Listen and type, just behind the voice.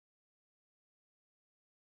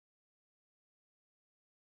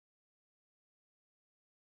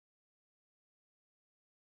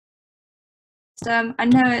I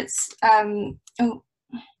know it's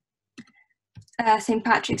St.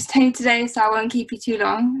 Patrick's Day today, so I won't keep you too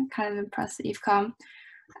long. I'm kind of impressed that you've come.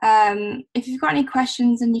 If you've got any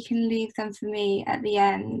questions, then you can leave them for me at the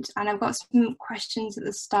end. And I've got some questions at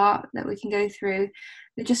the start that we can go through.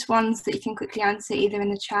 They're just ones that you can quickly answer either in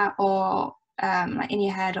the chat or like in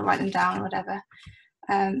your head, or write them down or whatever.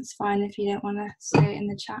 It's fine if you don't want to say it in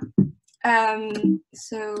the chat.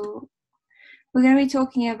 So we're going to be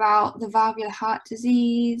talking about the valvular heart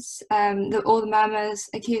disease, all the murmurs,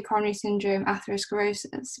 acute coronary syndrome,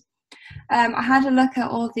 atherosclerosis. I had a look at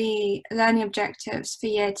all the learning objectives for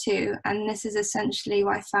year 2, and this is essentially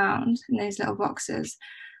what I found in those little boxes.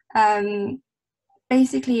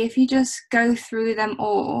 Basically, if you just go through them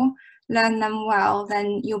all, learn them well,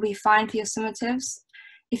 then you'll be fine for your summatives.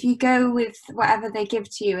 If you go with whatever they give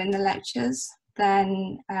to you in the lectures,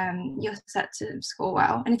 then you're set to score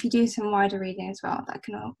well. And if you do some wider reading as well, that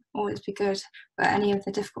can always be good for any of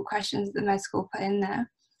the difficult questions that the med school put in there.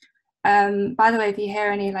 By the way, if you hear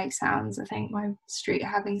any like sounds, I think my street are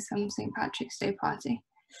having some St. Patrick's Day party.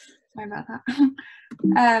 Sorry about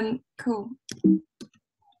that. Cool.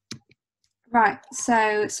 Right,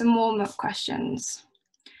 so some warm-up questions.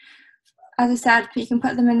 As I said, you can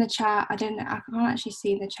put them in the chat. I can't actually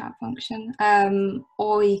see the chat function.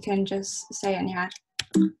 Or you can just say it in your head.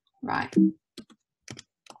 Right.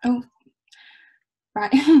 Oh,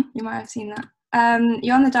 right, you might have seen that.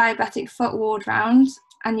 You're on the diabetic foot ward round,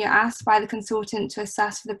 and you're asked by the consultant to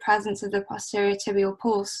assess for the presence of the posterior tibial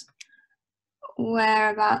pulse.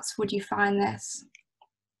 Whereabouts would you find this?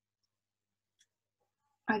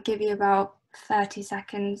 I'll give you about 30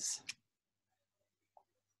 seconds.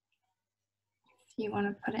 If you want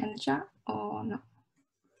to put it in the chat or not.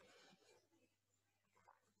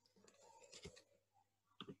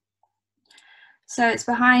 So it's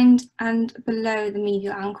behind and below the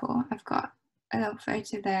medial ankle. I've got a little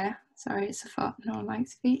photo there. Sorry, it's a foot, no one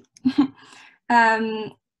likes feet.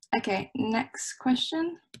 Okay, next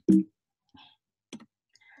question.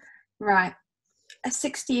 Right, a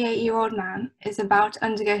 68-year-old man is about to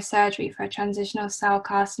undergo surgery for a transitional cell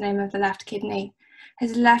carcinoma of the left kidney.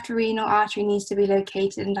 His left renal artery needs to be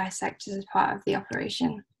located and dissected as part of the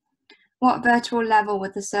operation. What vertebral level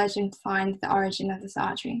would the surgeon find the origin of this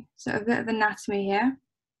artery? So a bit of anatomy here.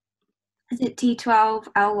 Is it T12,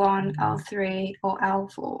 L1, L3, or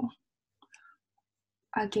L4?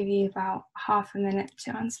 I'll give you about half a minute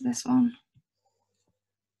to answer this one.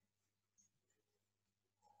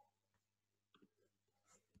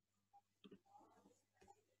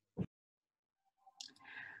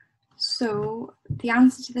 So the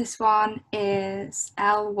answer to this one is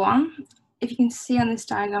L1. If you can see on this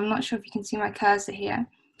diagram, I'm not sure if you can see my cursor here,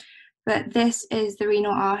 but this is the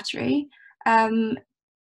renal artery.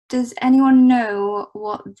 Does anyone know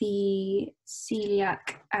what the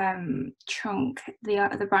celiac trunk,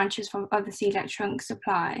 the branches of the celiac trunk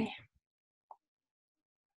supply?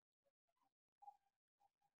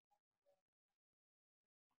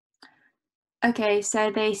 Okay,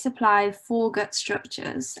 so they supply 4 gut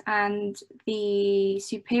structures, and the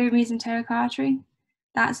superior mesenteric artery,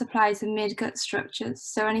 that supplies the mid-gut structures.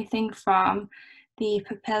 So anything from the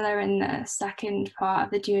papilla in the second part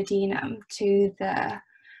of the duodenum to the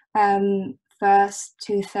first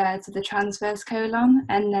 2/3 of the transverse colon,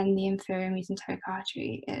 and then the inferior mesenteric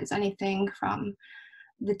artery is anything from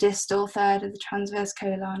the distal third of the transverse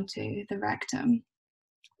colon to the rectum.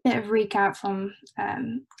 Bit of recap from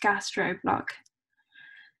gastro block.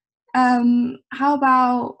 How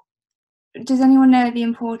about, does anyone know the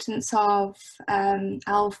importance of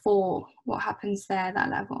L4? What happens there at that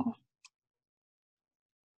level?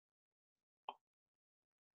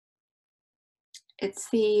 It's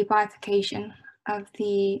the bifurcation of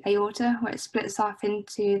the aorta, where it splits off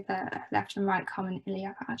into the left and right common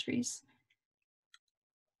iliac arteries.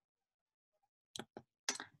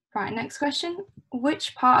 Right, next question.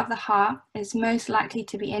 Which part of the heart is most likely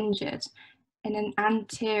to be injured in an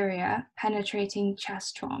anterior penetrating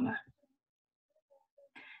chest trauma?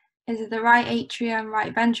 Is it the right atrium,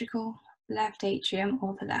 right ventricle, left atrium,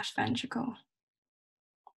 or the left ventricle?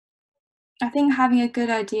 I think having a good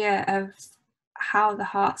idea of how the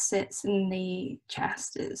heart sits in the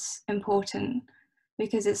chest is important,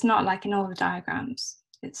 because it's not like in all the diagrams,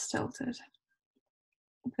 it's tilted.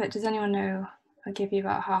 But does anyone know? I'll give you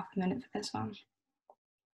about half a minute for this one.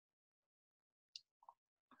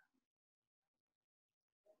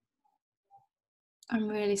 I'm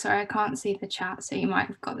really sorry, I can't see the chat, so you might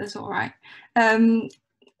have got this all right.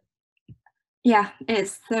 Yeah,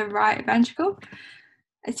 it's the right ventricle.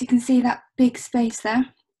 As you can see, that big space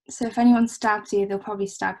there. So if anyone stabs you, they'll probably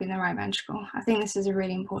stab you in the right ventricle. I think this is a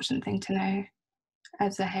really important thing to know.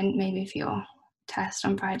 as a hint maybe for your test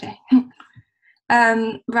on Friday.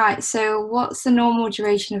 Right, so what's the normal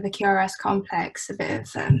duration of a QRS complex? A bit of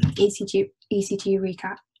ECG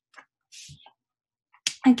recap.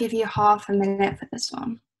 I'll give you half a minute for this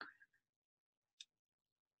one.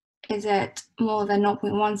 Is it more than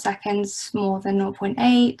 0.1 seconds, more than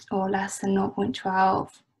 0.8, or less than 0.12,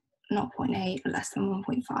 0.8, or less than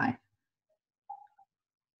 1.5?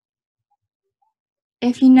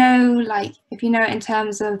 If you know, in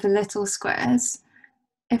terms of the little squares,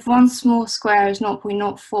 if one small square is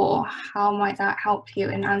 0.04, how might that help you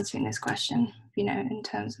in answering this question, in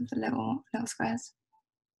terms of the little squares?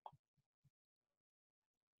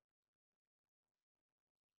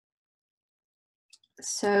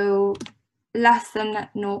 So less than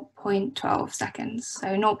 0.12 seconds. So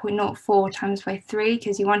 0.04 times by 3,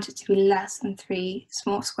 because you want it to be less than 3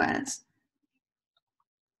 small squares.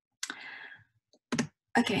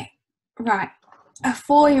 Okay, right. A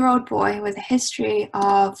 4-year-old boy with a history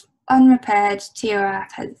of unrepaired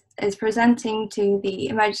TRF is presenting to the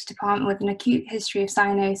emergency department with an acute history of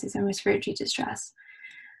cyanosis and respiratory distress.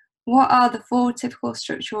 What are the 4 typical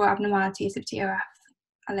structural abnormalities of TRF?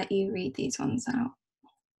 I'll let you read these ones out.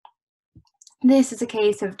 This is a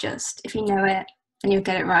case of just, if you know it, and you'll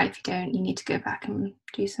get it right. If you don't, you need to go back and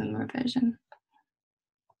do some revision.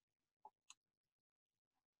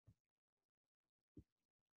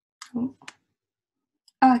 Oh,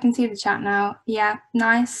 I can see the chat now. Yeah,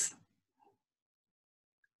 nice.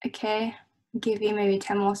 Okay, I'll give you maybe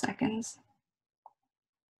 10 more seconds.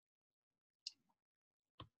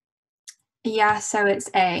 Yeah, so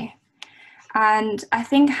it's A. And I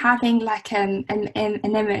think having like an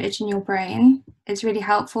image in your brain is really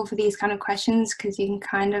helpful for these kind of questions, because you can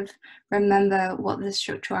kind of remember what the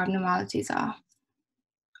structural abnormalities are.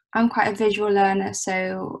 I'm quite a visual learner,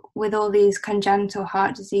 so with all these congenital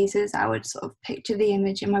heart diseases, I would sort of picture the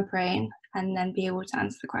image in my brain and then be able to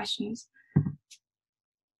answer the questions.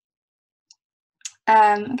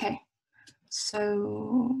 Okay,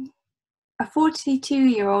 so a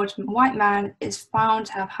 42-year-old white man is found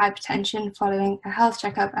to have hypertension following a health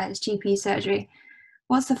checkup at his GP surgery.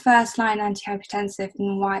 What's the first-line antihypertensive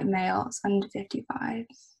in white males under 55?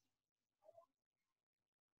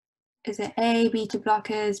 Is it A, beta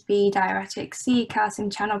blockers, B, diuretics, C, calcium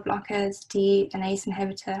channel blockers, D, an ACE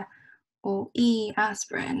inhibitor, or E,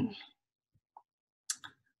 aspirin?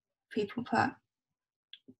 People put.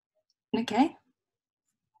 Okay.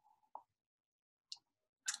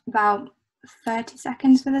 About 30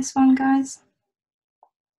 seconds for this one, guys.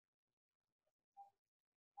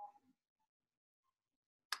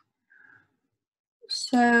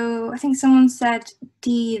 So I think someone said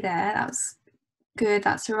D there. That's good.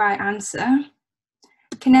 That's the right answer.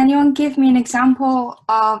 Can anyone give me an example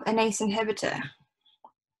of an ACE inhibitor?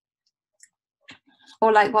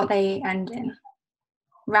 Or like what they end in?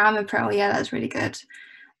 Ramipril, yeah, that's really good.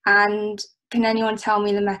 And can anyone tell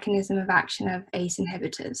me the mechanism of action of ACE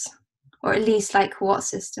inhibitors? Or at least like what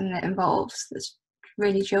system that involves, that's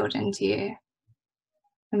really drilled into you?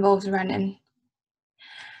 Involves renin.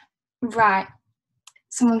 Right.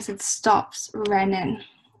 Someone said stops renin.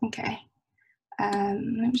 Okay. Let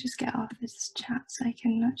me just get off this chat so I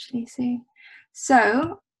can actually see.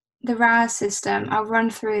 So the RAS system, I'll run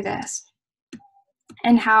through this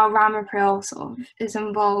and how ramipril sort of is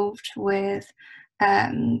involved with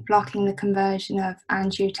blocking the conversion of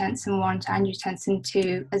angiotensin 1 to angiotensin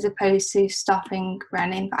 2 as opposed to stopping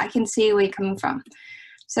renin, but I can see where you're coming from.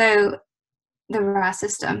 So the RAS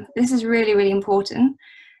system, this is really, really important,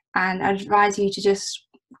 and I'd advise you to just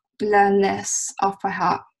learn this off by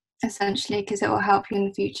heart, essentially, because it will help you in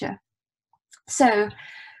the future. So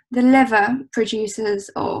the liver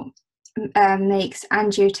produces or makes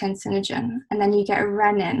angiotensinogen, and then you get a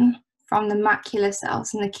renin from the macular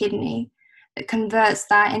cells in the kidney that converts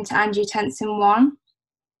that into angiotensin 1,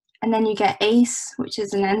 and then you get ACE, which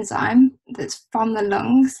is an enzyme that's from the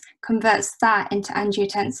lungs, converts that into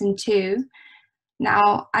angiotensin 2.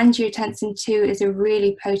 Now, angiotensin 2 is a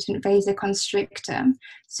really potent vasoconstrictor,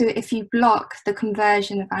 so if you block the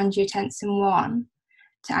conversion of angiotensin 1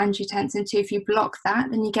 to angiotensin 2, if you block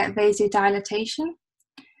that, then you get vasodilatation.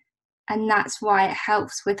 And that's why it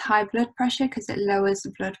helps with high blood pressure, because it lowers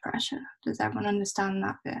the blood pressure. Does everyone understand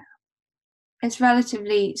that bit? It's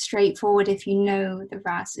relatively straightforward if you know the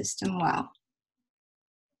RAS system well.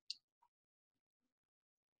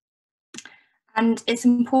 And it's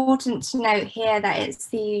important to note here that it's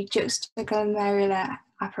the juxtaglomerular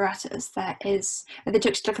apparatus that is, the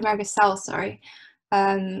juxtaglomerular cell, sorry,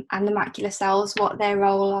 and the macular cells, what their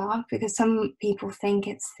role are, because some people think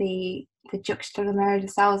it's the juxtaglomerular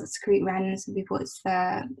cells that secrete renin, some people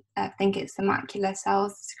think it's the macular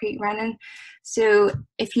cells that secrete renin. So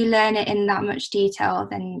if you learn it in that much detail,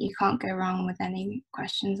 then you can't go wrong with any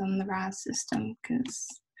questions on the RAS system, because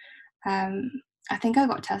I think I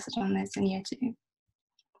got tested on this in year 2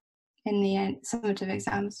 in the summative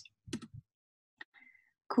exams.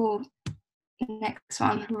 Cool. Next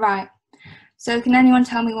one. Right. So can anyone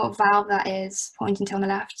tell me what valve that is, pointing to on the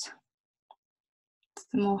left? It's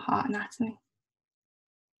the more heart anatomy.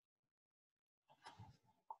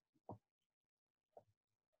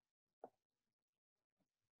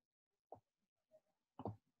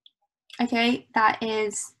 Okay, that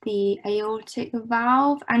is the aortic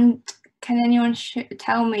valve. And can anyone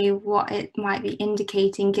tell me what it might be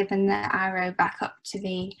indicating, given the arrow back up to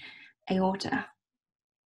the aorta?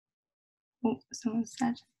 Oh, someone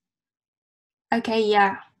said. Okay,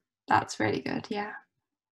 yeah, that's really good, yeah.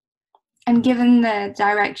 And given the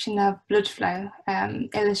direction of blood flow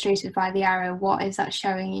illustrated by the arrow, what is that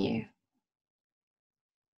showing you?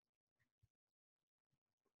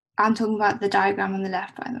 I'm talking about the diagram on the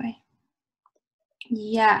left, by the way.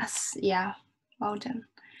 Yes, yeah, well done.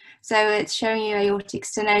 So it's showing you aortic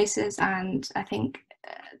stenosis, and I think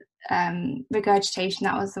regurgitation.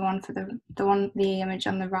 That was the one for the image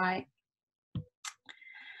on the right.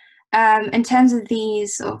 In terms of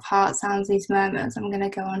these sort of heart sounds, these murmurs, I'm going to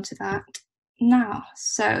go on to that now.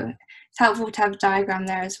 So it's helpful to have a diagram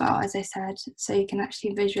there as well, as I said, so you can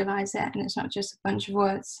actually visualize it and it's not just a bunch of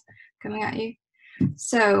words coming at you.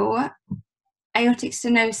 So aortic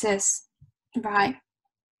stenosis, right,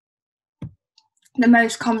 the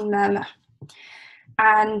most common murmur.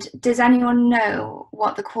 And does anyone know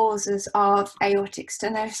what the causes of aortic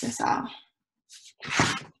stenosis are?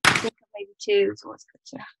 I think maybe 2 is what's good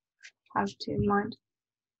to have to in mind.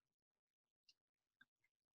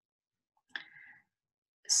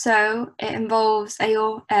 So it involves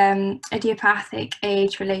idiopathic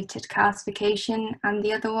age-related calcification, and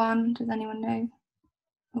the other one, does anyone know?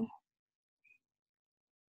 Oh.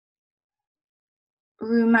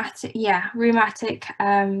 Rheumatic, yeah, rheumatic,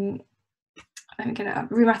 let me get it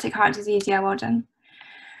up, rheumatic heart disease, yeah, well done.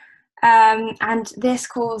 And this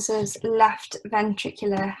causes left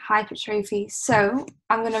ventricular hypertrophy. So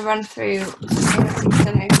I'm going to run through aortic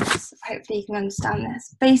stenosis. Hopefully you can understand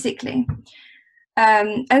this. Basically,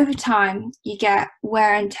 over time, you get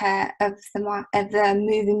wear and tear of the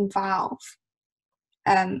moving valve,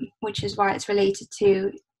 which is why it's related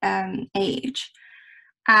to age.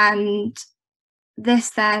 And this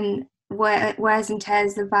then wears and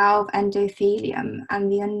tears the valve endothelium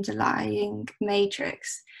and the underlying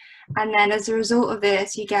matrix. And then as a result of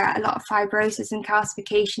this, you get a lot of fibrosis and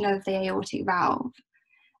calcification of the aortic valve.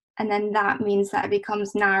 And then that means that it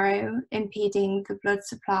becomes narrow, impeding the blood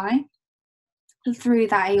supply through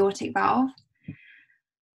that aortic valve.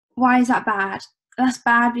 Why is that bad? That's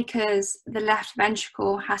bad because the left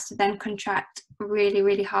ventricle has to then contract really,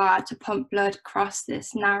 really hard to pump blood across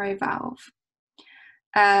this narrow valve.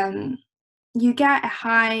 You get a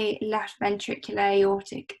high left ventricular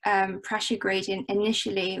aortic pressure gradient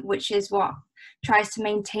initially, which is what tries to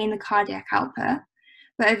maintain the cardiac output.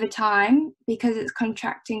 But over time, because it's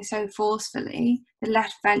contracting so forcefully, the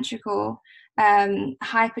left ventricle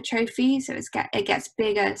hypertrophy, so it gets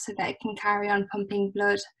bigger so that it can carry on pumping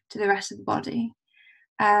blood to the rest of the body.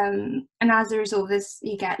 And as a result of this,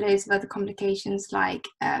 you get loads of other complications like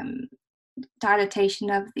dilatation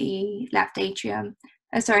of the left atrium,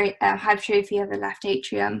 hypertrophy of the left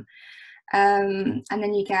atrium, and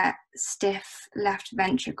then you get stiff left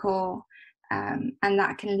ventricle, and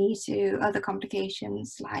that can lead to other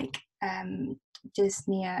complications like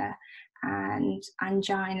dyspnea and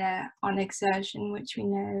angina on exertion, which we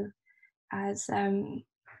know as an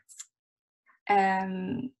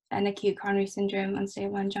acute coronary syndrome,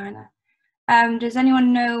 unstable angina. Does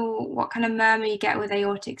anyone know what kind of murmur you get with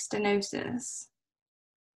aortic stenosis?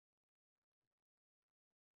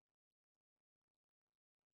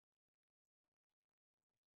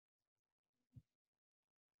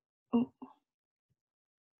 Oh.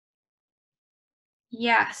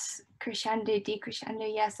 Yes, crescendo, decrescendo,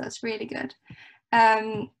 yes, that's really good.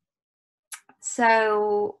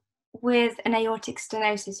 So with an aortic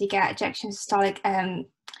stenosis, you get ejection systolic,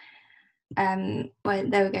 well,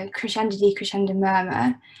 there we go, crescendo, decrescendo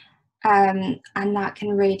murmur, and that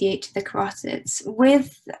can radiate to the carotids.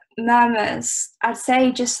 With murmurs, I'd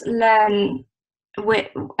say just learn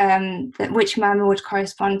which murmur would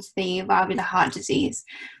correspond to the valvular heart disease,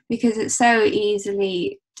 because it's so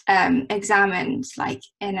easily examined, like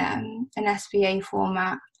in an SBA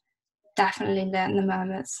format. definitely learn the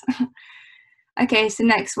murmurs. Okay, so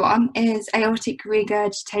next one is aortic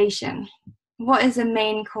regurgitation. What is the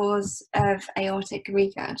main cause of aortic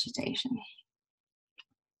regurgitation?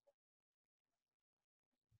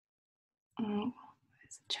 Oh,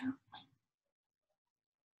 there's a chat.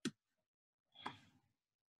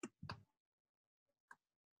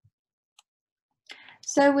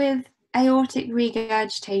 So with aortic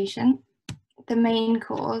regurgitation, the main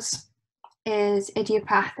cause is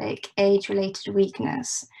idiopathic age-related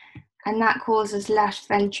weakness, and that causes left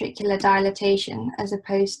ventricular dilatation, as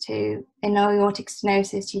opposed to in aortic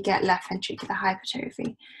stenosis you get left ventricular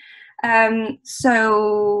hypertrophy.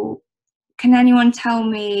 So can anyone tell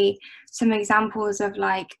me some examples of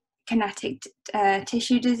like kinetic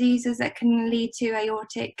tissue diseases that can lead to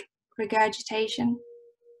aortic regurgitation?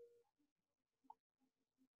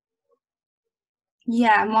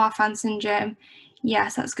 Yeah, Marfan syndrome.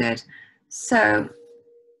 Yes, that's good. So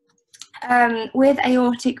with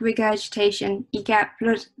aortic regurgitation, you get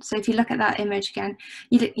blood. So if you look at that image again,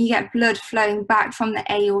 you get blood flowing back from the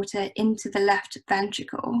aorta into the left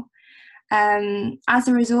ventricle. As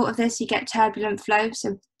a result of this, you get turbulent flow.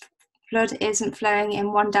 So blood isn't flowing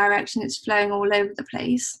in one direction, it's flowing all over the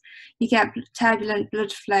place. You get turbulent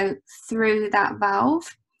blood flow through that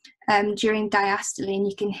valve during diastole, and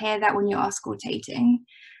you can hear that when you're auscultating.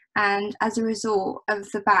 And as a result of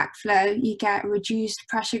the backflow, you get reduced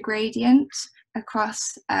pressure gradient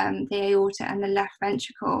across the aorta and the left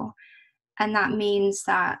ventricle, and that means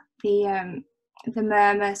that the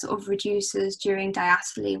murmur sort of reduces during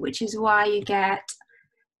diastole, which is why you get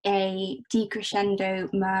a decrescendo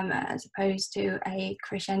murmur as opposed to a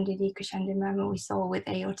crescendo decrescendo murmur we saw with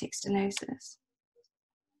aortic stenosis.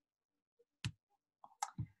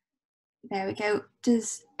 There we go.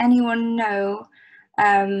 Does anyone know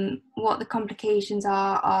what the complications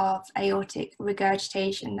are of aortic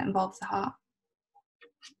regurgitation that involves the heart?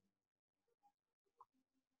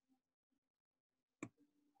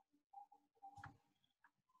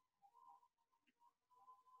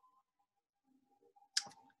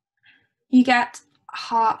 You get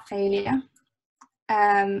heart failure.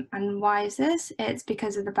 And why is this? It's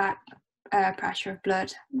because of the back pressure of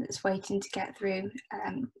blood that's waiting to get through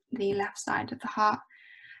the left side of the heart.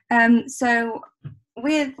 So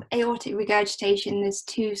with aortic regurgitation, there's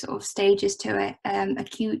two sort of stages to it,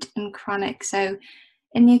 acute and chronic. So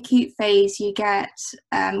in the acute phase, you get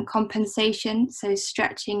compensation, so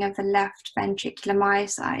stretching of the left ventricular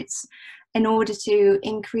myocytes in order to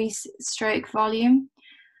increase stroke volume.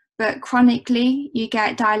 But chronically, you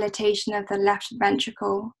get dilatation of the left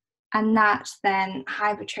ventricle, and that then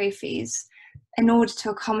hypertrophies in order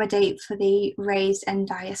to accommodate for the raised end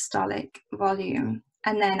diastolic volume.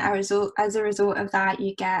 And then as a result of that,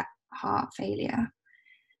 you get heart failure.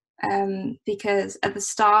 Because at the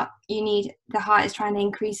start, the heart is trying to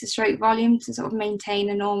increase the stroke volume to sort of maintain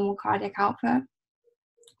a normal cardiac output.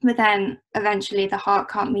 But then eventually the heart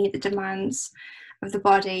can't meet the demands of the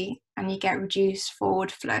body, and you get reduced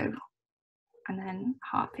forward flow and then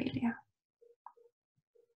heart failure.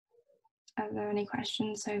 Are there any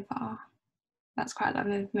questions so far? That's quite a lot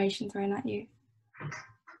of information thrown at you.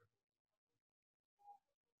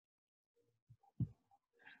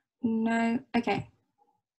 No? Okay.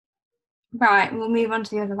 Right, we'll move on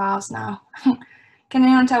to the other valves now. Can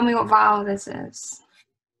anyone tell me what valve this is?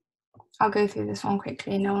 I'll go through this one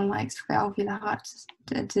quickly. No one likes valvular heart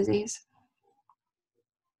disease.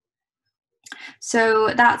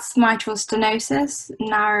 So that's mitral stenosis,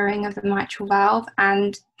 narrowing of the mitral valve,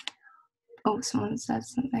 and oh, someone said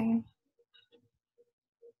something.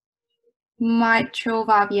 Mitral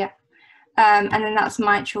valve, yeah. And then that's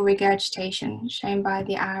mitral regurgitation, shown by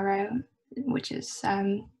the arrow, which is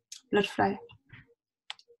blood flow.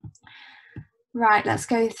 Right, let's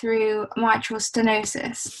go through mitral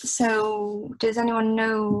stenosis. So does anyone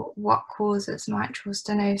know what causes mitral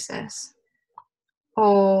stenosis?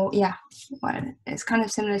 Or, yeah, well, it's kind of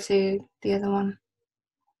similar to the other one.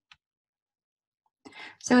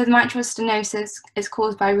 So with mitral stenosis, it's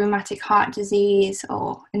caused by rheumatic heart disease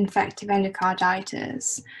or infective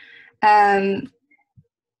endocarditis. Oh,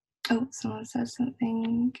 someone said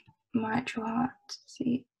something. Mitral heart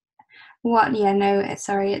disease. What? Yeah, no,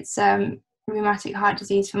 sorry, it's rheumatic heart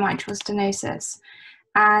disease for mitral stenosis.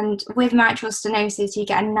 And with mitral stenosis, you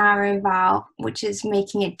get a narrow valve, which is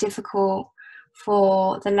making it difficult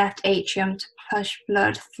for the left atrium to push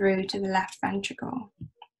blood through to the left ventricle.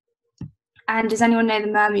 And does anyone know the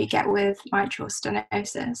murmur you get with mitral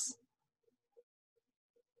stenosis?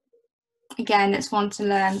 Again, it's one to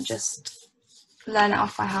learn, just learn it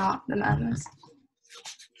off by heart, the murmurs.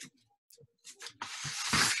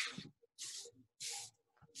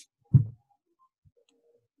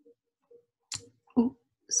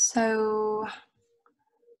 So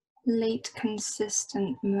late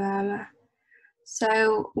consistent murmur.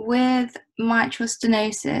 So with mitral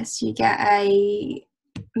stenosis, you get a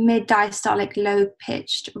mid-diastolic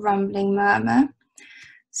low-pitched rumbling murmur.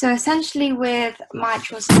 So essentially with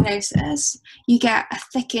mitral stenosis, you get a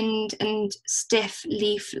thickened and stiff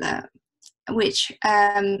leaflet, which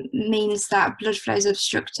means that blood flow is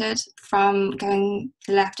obstructed from going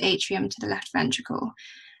the left atrium to the left ventricle.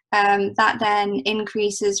 That then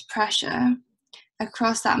increases pressure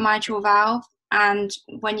across that mitral valve, and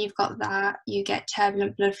when you've got that, you get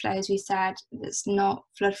turbulent blood flow, as we said. That's not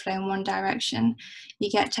blood flow in one direction. You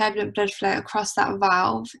get turbulent blood flow across that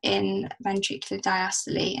valve in ventricular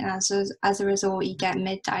diastole, and as a result, you get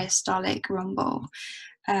mid-diastolic rumble.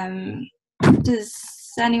 Does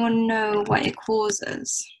anyone know what it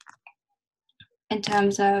causes in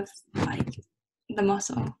terms of like the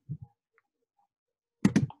muscle?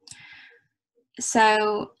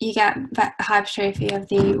 So you get hypertrophy of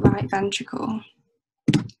the right ventricle.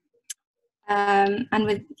 And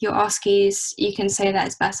with your OSCEs, you can say that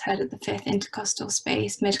it's best heard at the fifth intercostal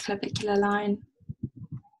space, mid-clavicular line.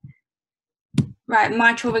 Right,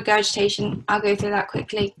 mitral regurgitation. I'll go through that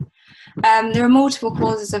quickly. There are multiple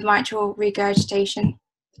causes of mitral regurgitation,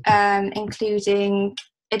 including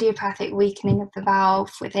idiopathic weakening of the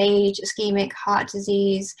valve with age, ischemic heart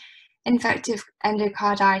disease, infective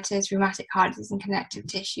endocarditis, rheumatic heart disease, and connective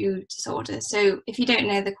tissue disorders. So if you don't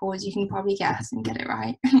know the cause, you can probably guess and get it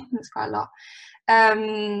right. That's quite a lot.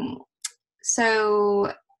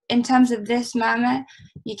 So in terms of this murmur,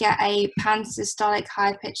 you get a pansystolic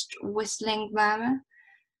high-pitched whistling murmur,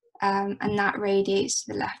 and that radiates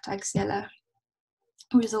to the left axilla,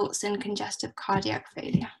 results in congestive cardiac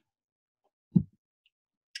failure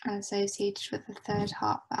associated with the third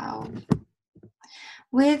heart valve.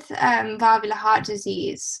 With valvular heart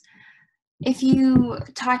disease, if you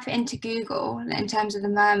type it into Google in terms of the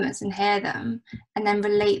murmurs and hear them, and then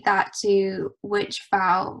relate that to which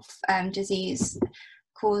valve disease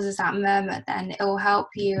causes that murmur, then it will help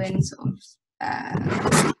you in sort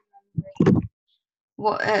of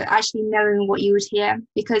actually knowing what you would hear,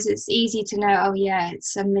 because it's easy to know, oh yeah,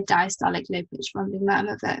 it's a mid-diastolic low-pitched rumbling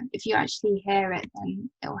murmur, but if you actually hear it, then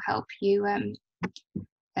it will help you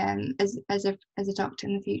as a doctor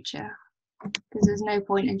in the future, because there's no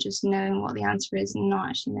point in just knowing what the answer is and not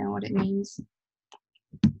actually know what it means.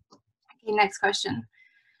 Okay, next question.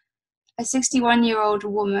 A 61-year-old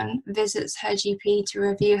woman visits her GP to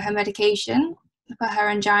review her medication for her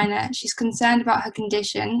angina. She's concerned about her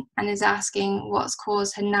condition and is asking what's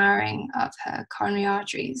caused her narrowing of her coronary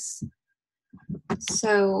arteries.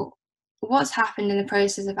 So what's happened in the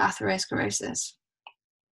process of atherosclerosis?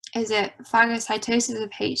 Is it phagocytosis of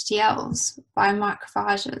HDLs by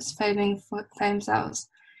macrophages, foaming foam cells,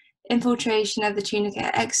 infiltration of the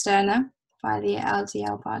tunica externa by the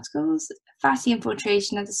LDL particles, fatty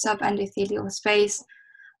infiltration of the subendothelial space,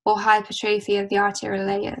 or hypertrophy of the arterial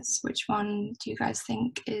layers? Which one do you guys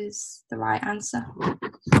think is the right answer?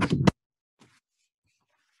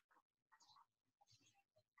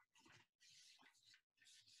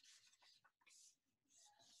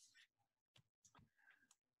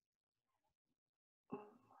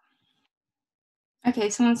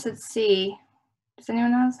 Okay, someone said C. Does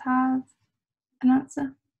anyone else have an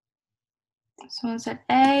answer? Someone said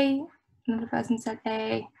A, another person said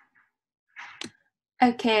A.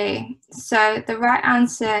 Okay, so the right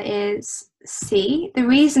answer is C. The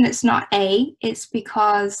reason it's not A is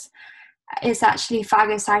because it's actually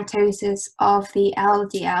phagocytosis of the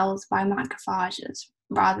LDLs by macrophages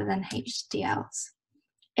rather than HDLs.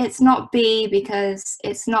 It's not B because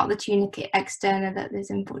it's not the tunica externa that there's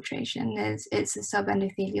infiltration. It's the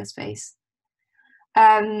subendothelial space.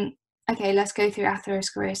 Okay, let's go through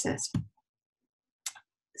atherosclerosis.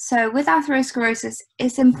 So with atherosclerosis,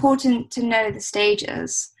 it's important to know the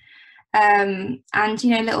stages, and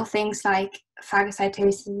little things like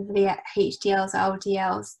phagocytosis of the HDLs,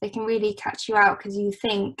 LDLs, they can really catch you out because you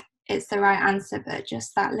think it's the right answer, but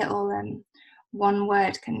just that little one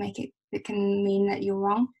word can mean that you're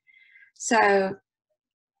wrong. So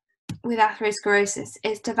with atherosclerosis,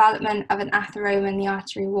 it's development of an atheroma in the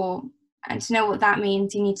artery wall, and to know what that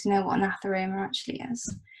means, you need to know what an atheroma actually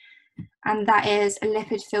is. And that is a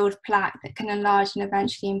lipid-filled plaque that can enlarge and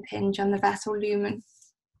eventually impinge on the vessel lumen.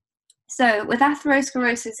 So with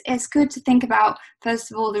atherosclerosis, it's good to think about,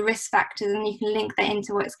 first of all, the risk factors, and you can link that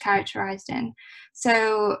into what it's characterized in.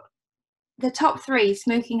 So the top three,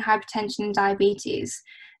 smoking, hypertension, and diabetes,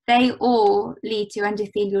 they all lead to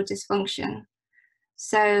endothelial dysfunction.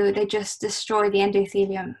 So they just destroy the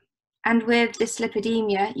endothelium. And with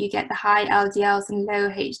dyslipidemia, you get the high LDLs and low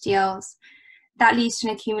HDLs that leads to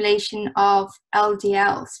an accumulation of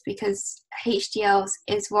LDLs, because HDLs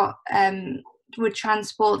is what would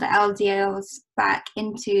transport the LDLs back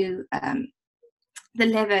into the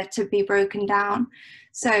liver to be broken down.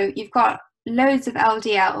 So you've got loads of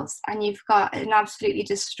LDLs and you've got an absolutely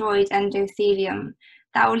destroyed endothelium.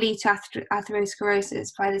 That will lead to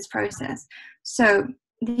atherosclerosis by this process. So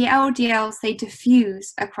the LDLs, they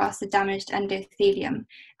diffuse across the damaged endothelium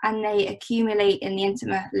and they accumulate in the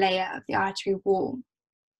intima layer of the artery wall.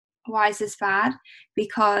 Why is this bad?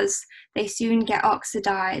 Because they soon get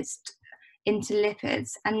oxidized into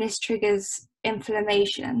lipids, and this triggers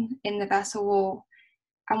inflammation in the vessel wall.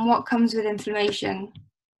 And what comes with inflammation?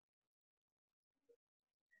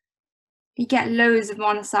 You get loads of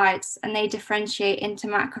monocytes and they differentiate into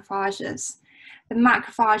macrophages. The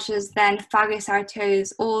macrophages then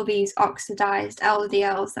phagocytose all these oxidized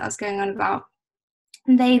LDLs that I was going on about.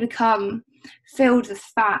 And they become filled with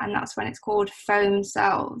fat, and that's when it's called foam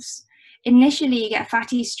cells. Initially, you get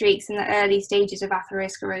fatty streaks in the early stages of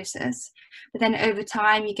atherosclerosis, but then over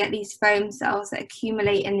time, you get these foam cells that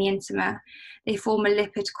accumulate in the intima. They form a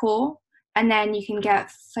lipid core, and then you can get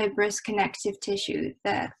fibrous connective tissue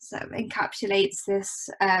that encapsulates this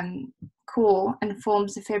core and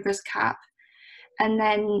forms a fibrous cap. And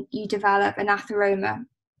then you develop an atheroma.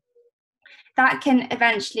 That can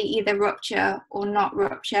eventually either rupture or not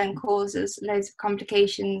rupture and causes loads of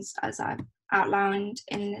complications, as I've outlined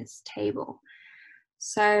in this table.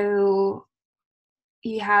 So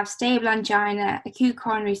you have stable angina, acute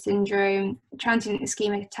coronary syndrome, transient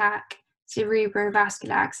ischemic attack,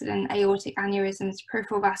 cerebrovascular accident, aortic aneurysms,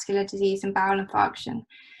 peripheral vascular disease, and bowel infarction.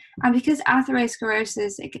 And because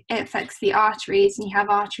atherosclerosis, it affects the arteries, and you have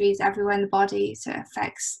arteries everywhere in the body, so it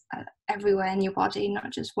affects everywhere in your body,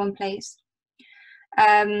 not just one place.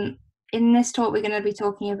 In this talk, we're going to be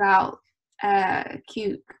talking about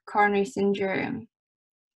acute coronary syndrome.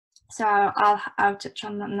 So I'll touch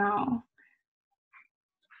on that now.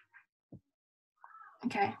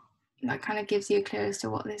 Okay, that kind of gives you a clue as to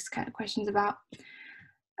what this kind of question's about.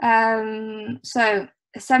 So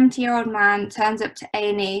a 70-year-old man turns up to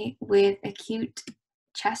A&E with acute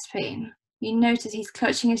chest pain. You notice he's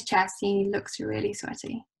clutching his chest and he looks really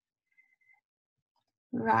sweaty.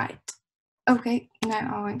 Right. Okay, no,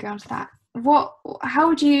 I won't go on to that.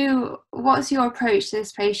 What's your approach to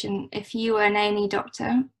this patient? If you were an A&E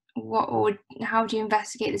doctor, how would you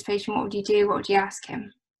investigate this patient? What would you do? What would you ask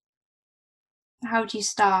him? How would you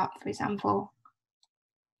start, for example?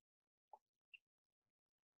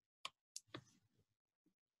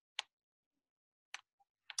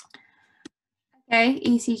 Okay,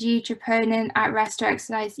 ECG, troponin, at rest or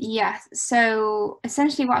exercise, yes. So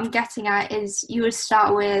essentially what I'm getting at is you would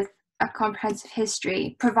start with a comprehensive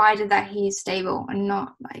history, provided that he's stable and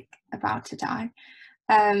not like about to die.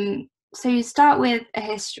 So you start with a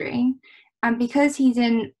history, and because he's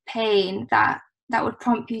in pain, that would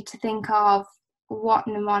prompt you to think of what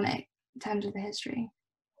mnemonic in terms of the history.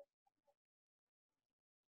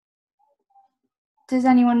 Does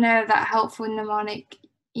anyone know that helpful mnemonic?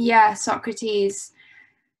 Yeah, Socrates.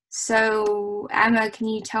 So Emma, can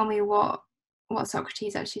you tell me what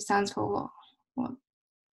Socrates actually stands for?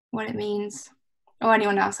 What it means, or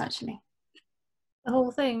anyone else actually? The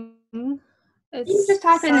whole thing. You just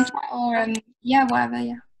type in the chat, or yeah, whatever.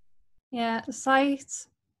 Yeah. Yeah, site,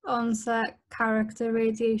 onset, character,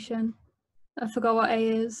 radiation. I forgot what A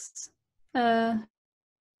is. Time,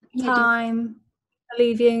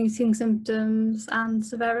 alleviating symptoms, and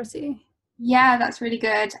severity. Yeah, that's really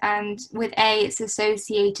good. And with A, it's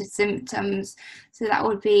associated symptoms. So that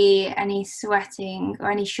would be any sweating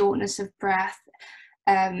or any shortness of breath,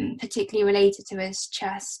 particularly related to his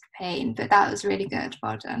chest pain. But that was really good.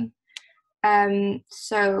 Well done.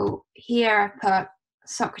 So here I put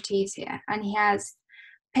Socrates here, and he has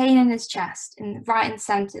pain in his chest, right in the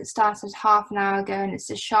center. It started half an hour ago, and it's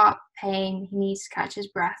a sharp pain. He needs to catch his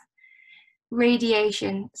breath.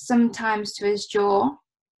 Radiation, sometimes to his jaw.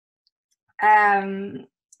 And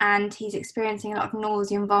he's experiencing a lot of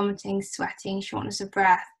nausea and vomiting, sweating, shortness of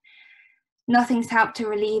breath. Nothing's helped to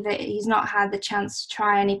relieve it. He's not had the chance to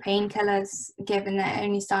try any painkillers, given that it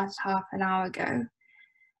only started half an hour ago.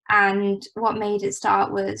 And what made it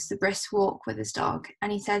start was the brisk walk with his dog.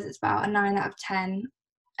 And he says it's about a 9 out of 10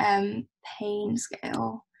 pain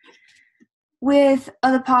scale. With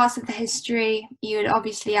other parts of the history, you would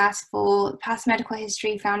obviously ask for past medical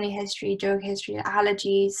history, family history, drug history,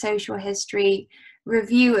 allergies, social history,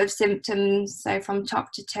 review of symptoms, so from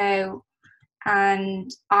top to toe,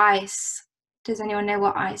 and ICE. Does anyone know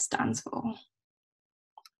what ICE stands for?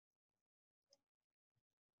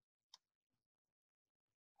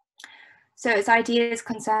 So it's ideas,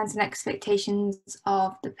 concerns, and expectations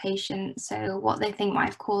of the patient. So what they think might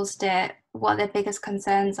have caused it, what their biggest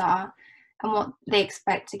concerns are, and what they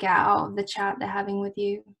expect to get out of the chat they're having with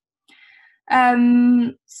you.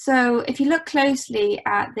 So if you look closely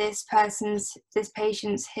at this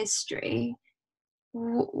patient's history,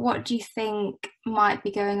 what do you think might be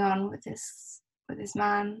going on with this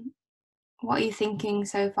man? What are you thinking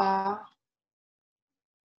so far?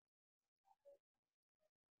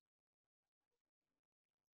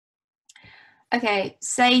 Okay,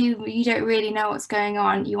 say you don't really know what's going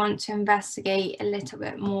on, you want to investigate a little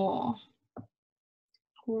bit more.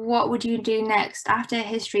 What would you do next? After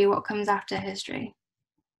history, what comes after history?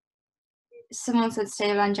 Someone said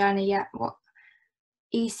stable angina, yeah. What?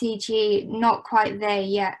 ECG, not quite there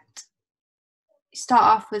yet. Start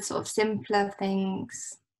off with sort of simpler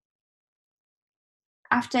things.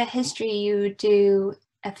 After history, you would do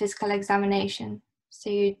a physical examination. So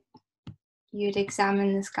you'd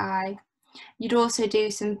examine this guy. You'd also do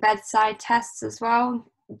some bedside tests as well,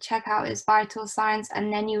 check out his vital signs, and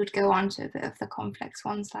then you would go on to a bit of the complex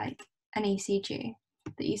ones like an ECG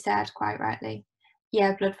that you said quite rightly.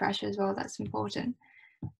 Yeah, blood pressure as well, that's important.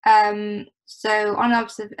 So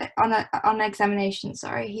on examination,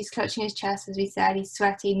 he's clutching his chest, as we said, he's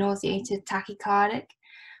sweaty, nauseated, tachycardic,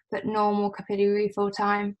 but normal capillary refill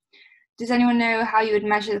time. Does anyone know how you would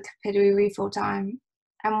measure the capillary refill time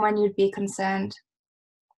and when you'd be concerned?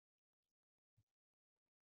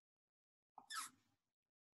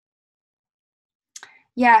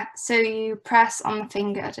 Yeah, so you press on the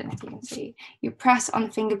finger, I don't know if you can see, you press on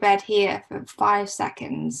the finger bed here for 5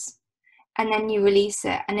 seconds and then you release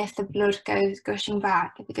it, and if the blood goes gushing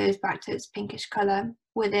back, if it goes back to its pinkish colour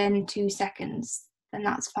within 2 seconds, then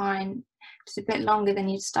that's fine. If it's a bit longer, then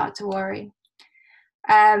you'd start to worry.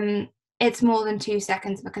 It's more than 2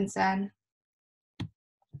 seconds of a concern. If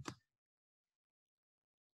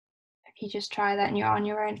you just try that and you're on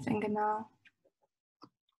your own finger now,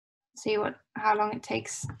 see how long it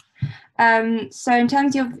takes. So in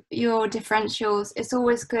terms of your differentials, it's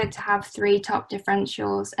always good to have 3 top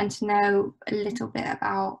differentials and to know a little bit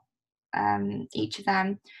about each of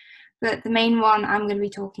them. But the main one I'm going to be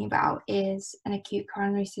talking about is an acute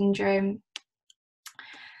coronary syndrome.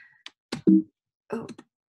 Oh.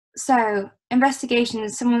 So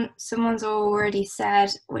investigations, someone's already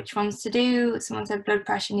said which ones to do. Someone said blood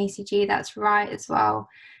pressure and ECG, that's right as well.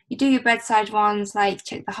 You do your bedside ones, like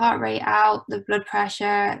check the heart rate out, the blood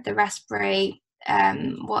pressure, the rest rate,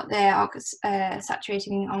 what they're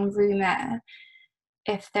saturating on room air,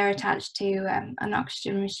 if they're attached to an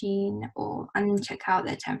oxygen machine, and check out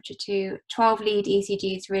their temperature too. 12 lead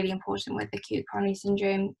ECG is really important with acute coronary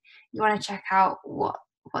syndrome. You want to check out what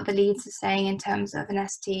the leads are saying in terms of an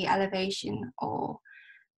ST elevation or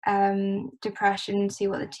depression, see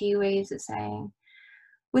what the T waves are saying.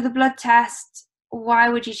 With a blood test, why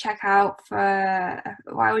would you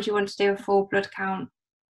want to do a full blood count?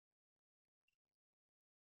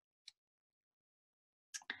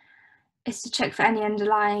 It's to check for any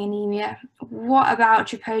underlying anemia. What about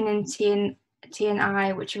troponin T and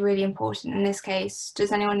I, which are really important in this case?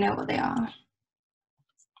 Does anyone know what they are?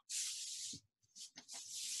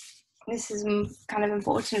 This is kind of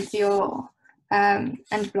important for your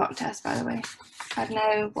end block test, by the way. I don't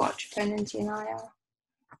know what troponin T and I are.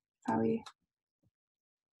 How are you?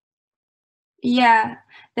 Yeah,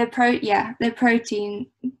 they're protein.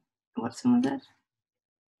 What's some of it?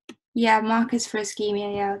 Yeah, markers for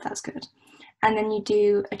ischemia. Yeah, that's good. And then you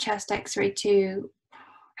do a chest X-ray too.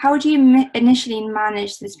 How would you initially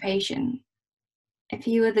manage this patient? If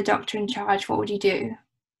you were the doctor in charge, what would you do?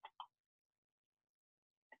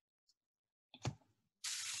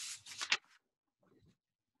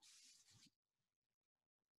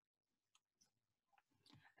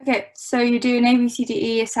 Okay, so you do an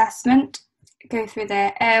ABCDE assessment, go through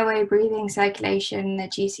their airway, breathing, circulation, the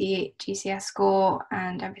GCS score,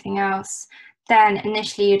 and everything else. Then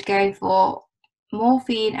initially you'd go for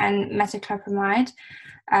morphine and metoclopramide,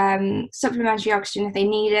 supplementary oxygen if they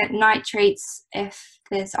need it, nitrates if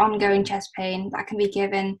there's ongoing chest pain, that can be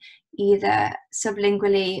given either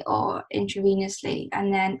sublingually or intravenously,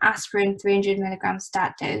 and then aspirin 300 milligrams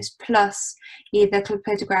stat dose plus either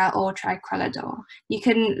clopidogrel or triquelador. You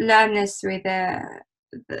can learn this through the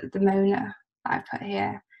MONA I put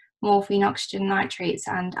here: morphine, oxygen, nitrates,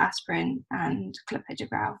 and aspirin and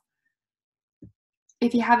clopidogrel.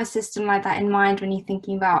 If you have a system like that in mind when you're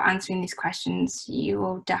thinking about answering these questions, you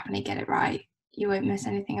will definitely get it right. You won't miss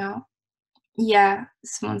anything out. Yeah,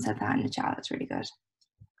 someone said that in the chat. That's really good.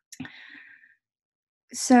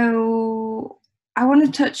 So I want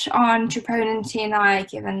to touch on troponin T and I,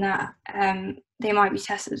 given that they might be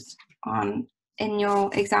tested on in your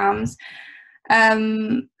exams.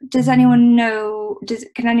 Does anyone know,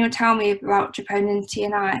 can anyone tell me about troponin T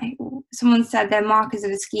and I? Someone said they're markers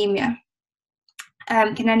of ischemia.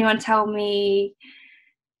 Can anyone tell me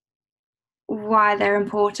why they're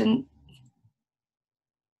important?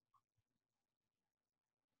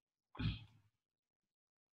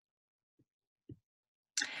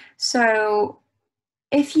 So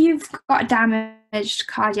if you've got a damaged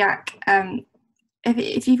cardiac,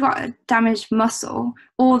 if you've got a damaged muscle,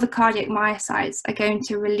 all the cardiac myocytes are going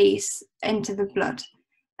to release into the blood.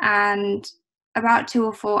 And about 2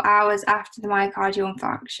 or 4 hours after the myocardial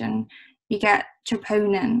infarction, you get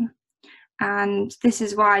troponin. And this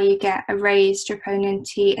is why you get a raised troponin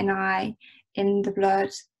T and I in the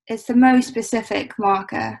blood. It's the most specific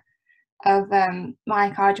marker of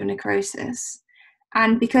myocardial necrosis.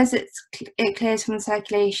 And because it clears from the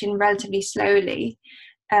circulation relatively slowly,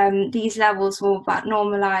 these levels will about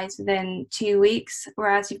normalize within 2 weeks,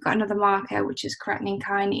 whereas you've got another marker, which is creatinine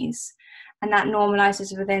kinase, and that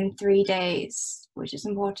normalizes within 3 days, which is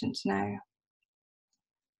important to know.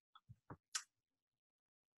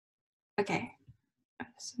 Okay,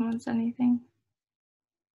 someone said anything?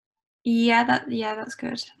 Yeah, that's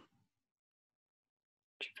good.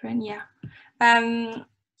 Yeah.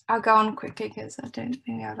 I'll go on quickly because I don't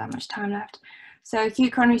think we have that much time left. So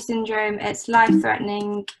acute coronary syndrome, it's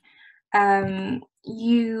life-threatening. In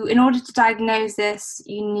order to diagnose this,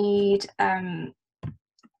 you need,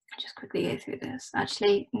 just quickly go through this.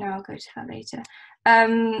 Actually, no, I'll go to that later.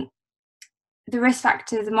 The risk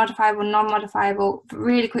factors, the modifiable, non-modifiable.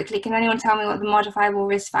 Really quickly, can anyone tell me what the modifiable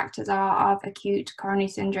risk factors are of acute coronary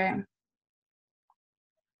syndrome?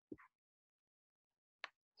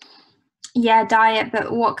 Yeah, diet,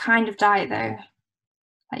 but what kind of diet though?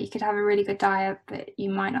 Like you could have a really good diet, but you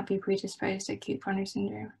might not be predisposed to acute coronary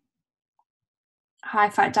syndrome. High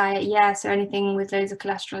fat diet, yeah, so anything with loads of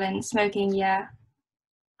cholesterol in. Smoking, yeah.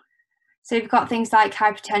 So you've got things like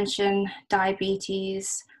hypertension,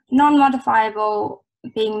 diabetes, non-modifiable,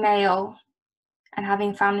 being male and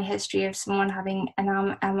having a family history of someone having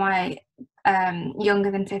an MI younger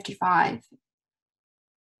than 55.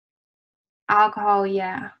 Alcohol,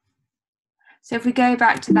 yeah. So if we go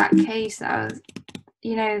back to that case, that was,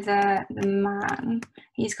 you know, the man,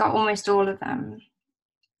 he's got almost all of them.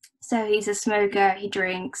 So he's a smoker, he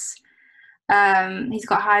drinks, he's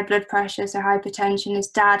got high blood pressure, so hypertension. His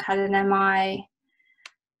dad had an MI,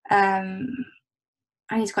 and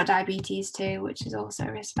he's got diabetes too, which is also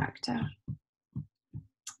a risk factor.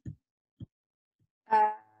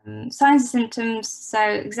 Signs and symptoms, so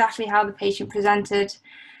exactly how the patient presented.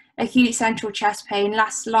 Acute central chest pain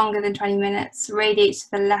lasts longer than 20 minutes, radiates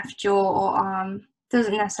to the left jaw or arm.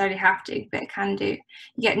 Doesn't necessarily have to, but it can do.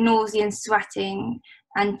 You get nausea and sweating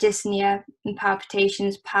and dyspnea and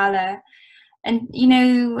palpitations, pallor. And you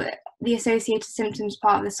know the associated symptoms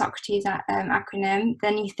part of the Socrates acronym,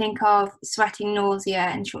 then you think of sweating, nausea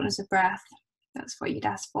and shortness of breath. That's what you'd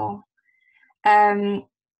ask for. A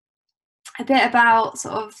bit about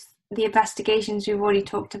sort of the investigations we've already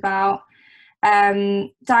talked about.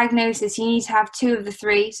 Diagnosis, you need to have 2 of the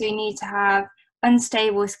 3. So you need to have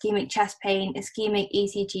unstable ischemic chest pain, ischemic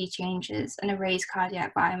ECG changes, and a raised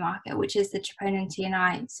cardiac biomarker, which is the troponin T and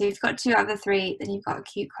I. So if you've got 2 out of the 3, then you've got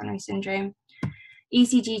acute coronary syndrome.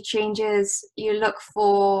 ECG changes, you look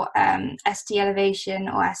for ST elevation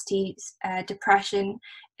or ST depression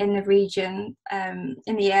in the region,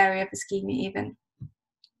 in the area of ischemia even.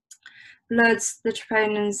 Bloods, the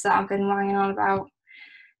troponins that I've been wanging on about,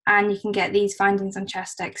 and you can get these findings on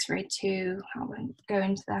chest x-ray too. I won't go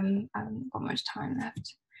into them, I haven't got much time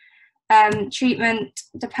left. Treatment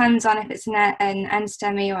depends on if it's an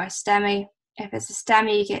NSTEMI or a STEMI. If it's a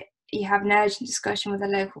STEMI, you have an urgent discussion with a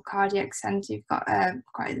local cardiac centre. You've got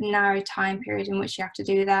quite a narrow time period in which you have to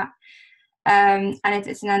do that. And if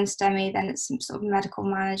it's an NSTEMI, then it's some sort of medical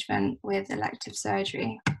management with elective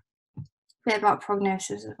surgery. A bit about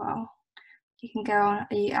prognosis as well. You can go on,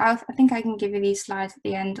 I think I can give you these slides at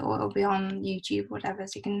the end, or it'll be on YouTube, whatever,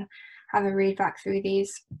 so you can have a read back through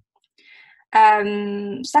these.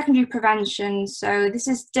 Secondary prevention, so this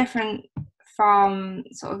is different from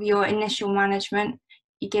sort of your initial management.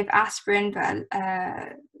 You give aspirin, but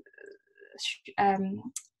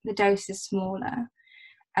the dose is smaller.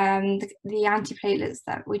 The antiplatelets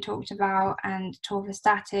that we talked about, and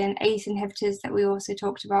torvastatin, ACE inhibitors that we also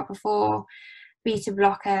talked about before, beta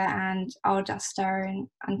blocker and aldosterone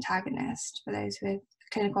antagonist for those with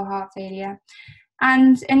clinical heart failure.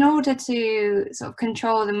 And in order to sort of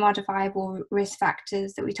control the modifiable risk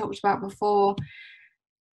factors that we talked about before,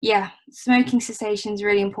 Yeah, smoking cessation is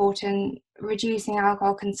really important, reducing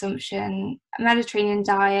alcohol consumption, Mediterranean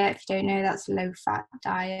diet, if you don't know, that's a low-fat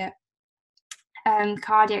diet,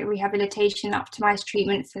 cardiac rehabilitation, optimized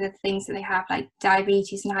treatment for the things that they have, like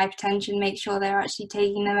diabetes and hypertension, make sure they're actually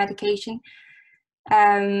taking their medication.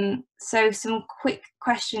 So some quick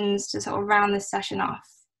questions to sort of round this session off.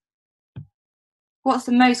 What's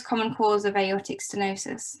the most common cause of aortic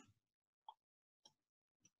stenosis?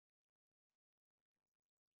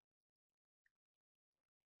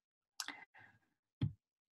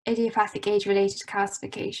 Idiopathic age-related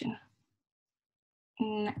calcification.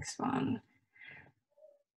 Next one.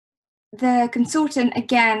 The consultant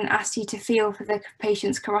again asks you to feel for the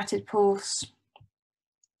patient's carotid pulse.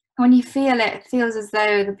 When you feel it, it feels as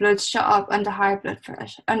though the blood's shot up under high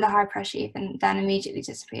pressure even, then immediately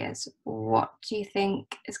disappears. What do you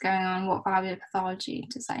think is going on? What valvular pathology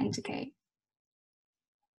does that indicate?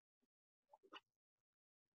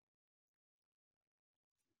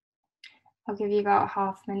 I'll give you about a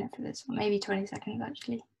half minute for this one, maybe 20 seconds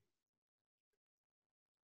actually.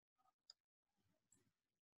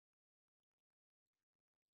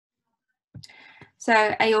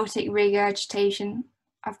 So aortic regurgitation.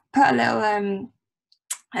 I've put a little,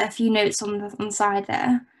 a few notes on the side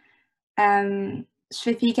there. So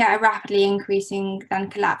if you get a rapidly increasing then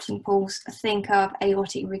collapsing pulse, think of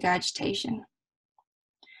aortic regurgitation.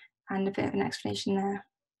 And a bit of an explanation there,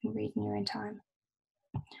 you can read in your own time.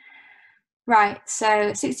 Right, so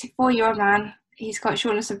 64-year-old man, he's got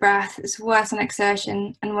shortness of breath, it's worse on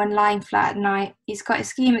exertion, and when lying flat at night, he's got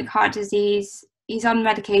ischemic heart disease, he's on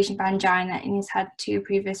medication for angina, and he's had 2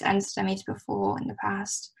 previous endostommies before in the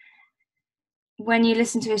past. When you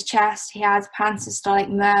listen to his chest, he has pansystolic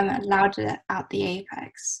murmur louder at the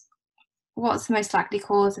apex. What's the most likely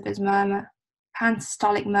cause of his murmur?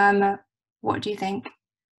 Pansystolic murmur, what do you think?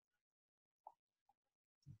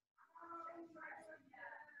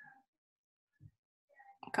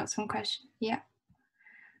 Got some questions? Yeah.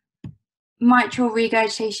 Mitral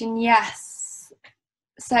regurgitation, yes.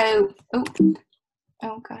 So, oh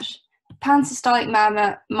gosh. Pansystolic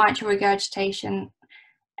murmur, mitral regurgitation,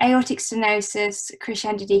 aortic stenosis,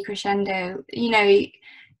 crescendo, decrescendo. You know,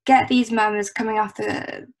 get these murmurs coming off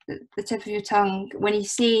the tip of your tongue. When you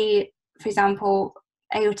see, for example,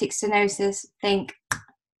 aortic stenosis, think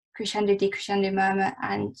crescendo, decrescendo murmur,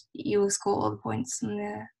 and you will score all the points in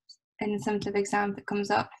the summative exam if it comes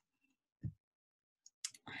up.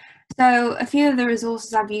 So a few of the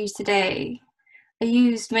resources I've used today, I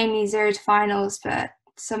used mainly 0 to finals, but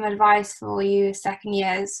some advice for you second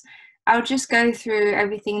years. I'll just go through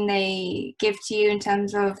everything they give to you in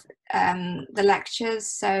terms of the lectures.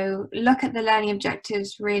 So look at the learning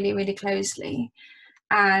objectives really, really closely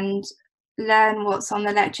and learn what's on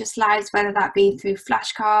the lecture slides, whether that be through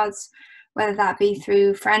flashcards, whether that be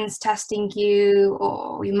through friends testing you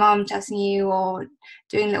or your mom testing you or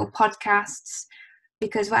doing little podcasts,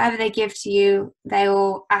 because whatever they give to you, they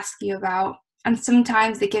will ask you about. And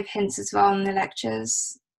sometimes they give hints as well in the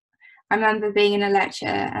lectures. I remember being in a lecture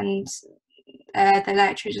and the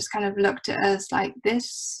lecturer just kind of looked at us like,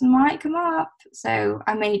 this might come up. So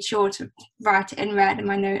I made sure to write it in red in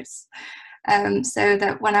my notes so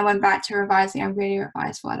that when I went back to revising, I really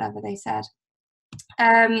revised whatever they said.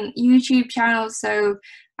 YouTube channels, so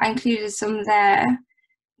I included some there.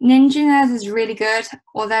 Ninja Nerds is really good,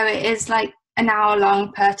 although it is like an hour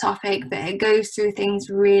long per topic, but it goes through things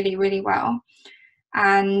really, really well.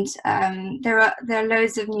 And there are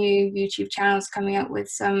loads of new YouTube channels coming up with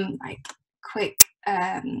some like quick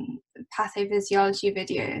pathophysiology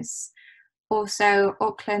videos. Also,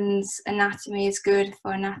 Auckland's Anatomy is good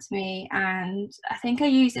for anatomy, and I think I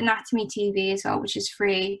use Anatomy TV as well, which is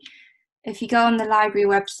free. If you go on the library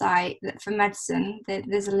website for medicine,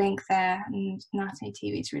 there's a link there, and Anatomy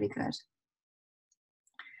TV is really good.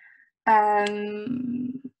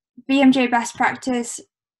 BMJ Best Practice,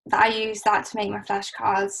 that I use that to make my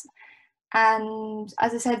flashcards. And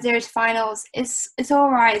as I said, 0 to finals, it's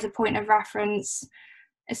all right as a point of reference.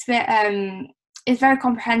 It's a bit it's very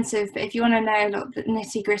comprehensive, but if you want to know the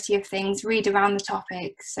nitty gritty of things, read around the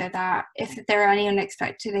topic so that if there are any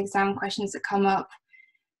unexpected exam questions that come up,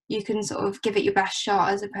 you can sort of give it your best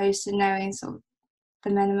shot as opposed to knowing sort of the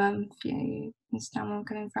minimum, if you understand where I'm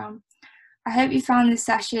coming from. I hope you found this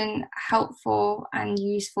session helpful and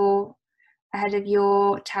useful ahead of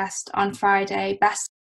your test on Friday. Best